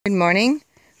Good morning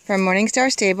from Morning Star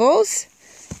Stables.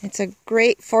 It's a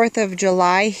great 4th of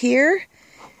July here.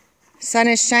 Sun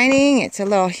is shining, it's a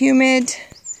little humid,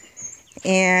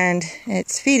 and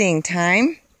it's feeding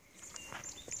time.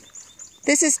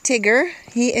 This is Tigger.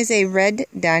 He is a red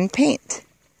dun paint.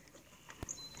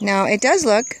 Now it does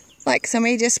look like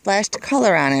somebody just splashed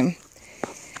color on him.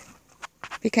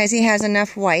 Because he has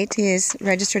enough white, he is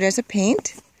registered as a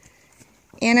paint.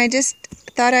 And I just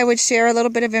thought I would share a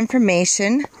little bit of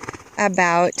information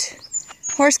about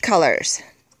horse colors.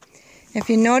 If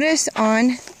you notice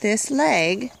on this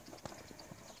leg,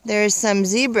 there's some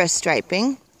zebra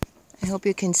striping. I hope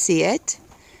you can see it.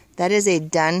 That is a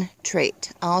dun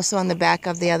trait. Also on the back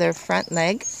of the other front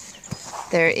leg,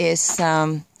 there is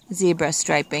some zebra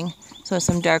striping. So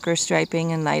some darker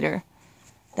striping and lighter.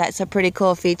 That's a pretty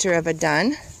cool feature of a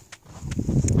dun.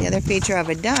 The other feature of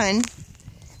a dun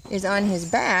is on his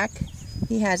back,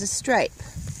 he has a stripe.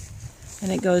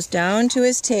 And it goes down to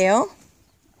his tail,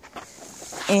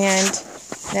 and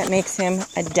that makes him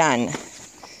a dun.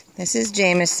 This is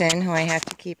Jameson, who I have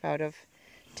to keep out of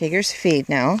Tigger's feed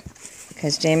now,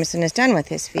 because Jameson is done with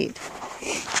his feed.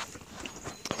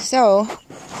 So,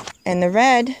 and the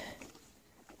red,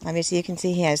 obviously you can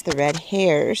see he has the red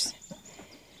hairs.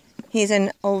 He's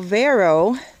an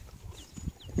Overo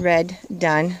red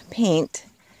dun paint,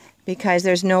 because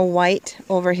there's no white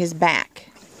over his back.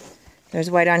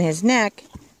 There's white on his neck,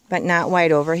 but not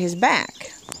white over his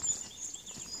back.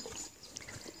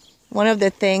 One of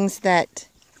the things that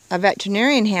a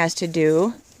veterinarian has to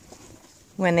do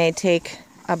when they take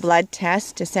a blood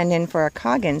test to send in for a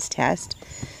Coggins test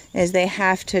is they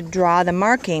have to draw the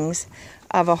markings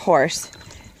of a horse.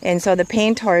 And so the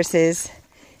paint horses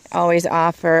always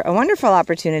offer a wonderful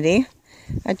opportunity,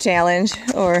 a challenge,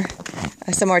 or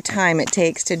some more time it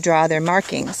takes to draw their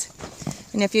markings.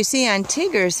 And if you see on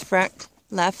Tigger's front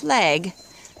left leg,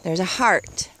 there's a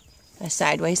heart, a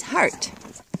sideways heart.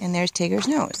 And there's Tigger's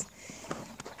nose.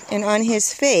 And on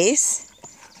his face,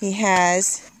 he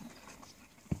has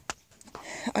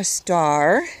a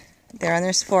star there on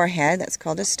his forehead. That's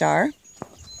called a star.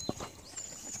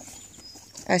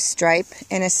 A stripe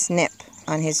and a snip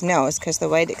on his nose, because the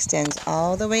white extends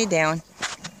all the way down.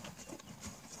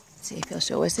 See if he'll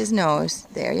show us his nose.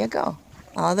 There you go.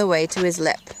 All the way to his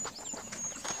lip.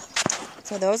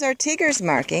 So those are Tigger's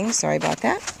markings. Sorry about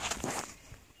that.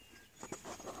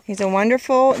 He's a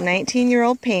wonderful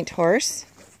 19-year-old paint horse.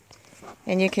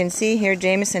 And you can see here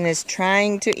Jameson is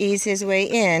trying to ease his way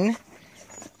in,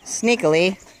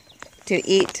 sneakily, to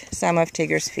eat some of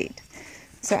Tigger's feed.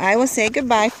 So I will say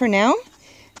goodbye for now.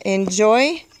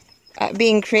 Enjoy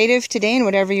being creative today in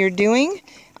whatever you're doing,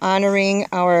 honoring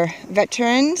our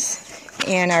veterans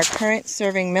and our current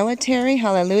serving military.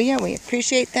 Hallelujah. We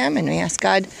appreciate them, and we ask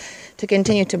God to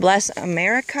continue to bless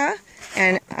America.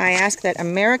 And I ask that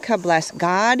America bless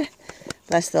God.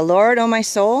 Bless the Lord, O my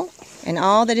soul, and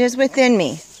all that is within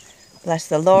me. Bless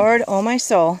the Lord, O my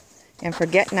soul, and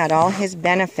forget not all his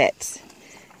benefits.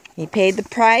 He paid the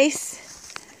price,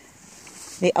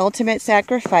 the ultimate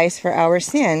sacrifice for our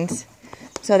sins,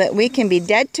 so that we can be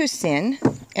dead to sin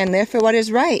and live for what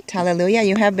is right. Hallelujah.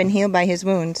 You have been healed by his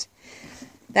wounds.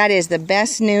 That is the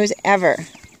best news ever.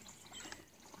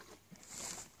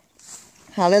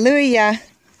 Hallelujah.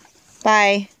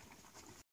 Bye.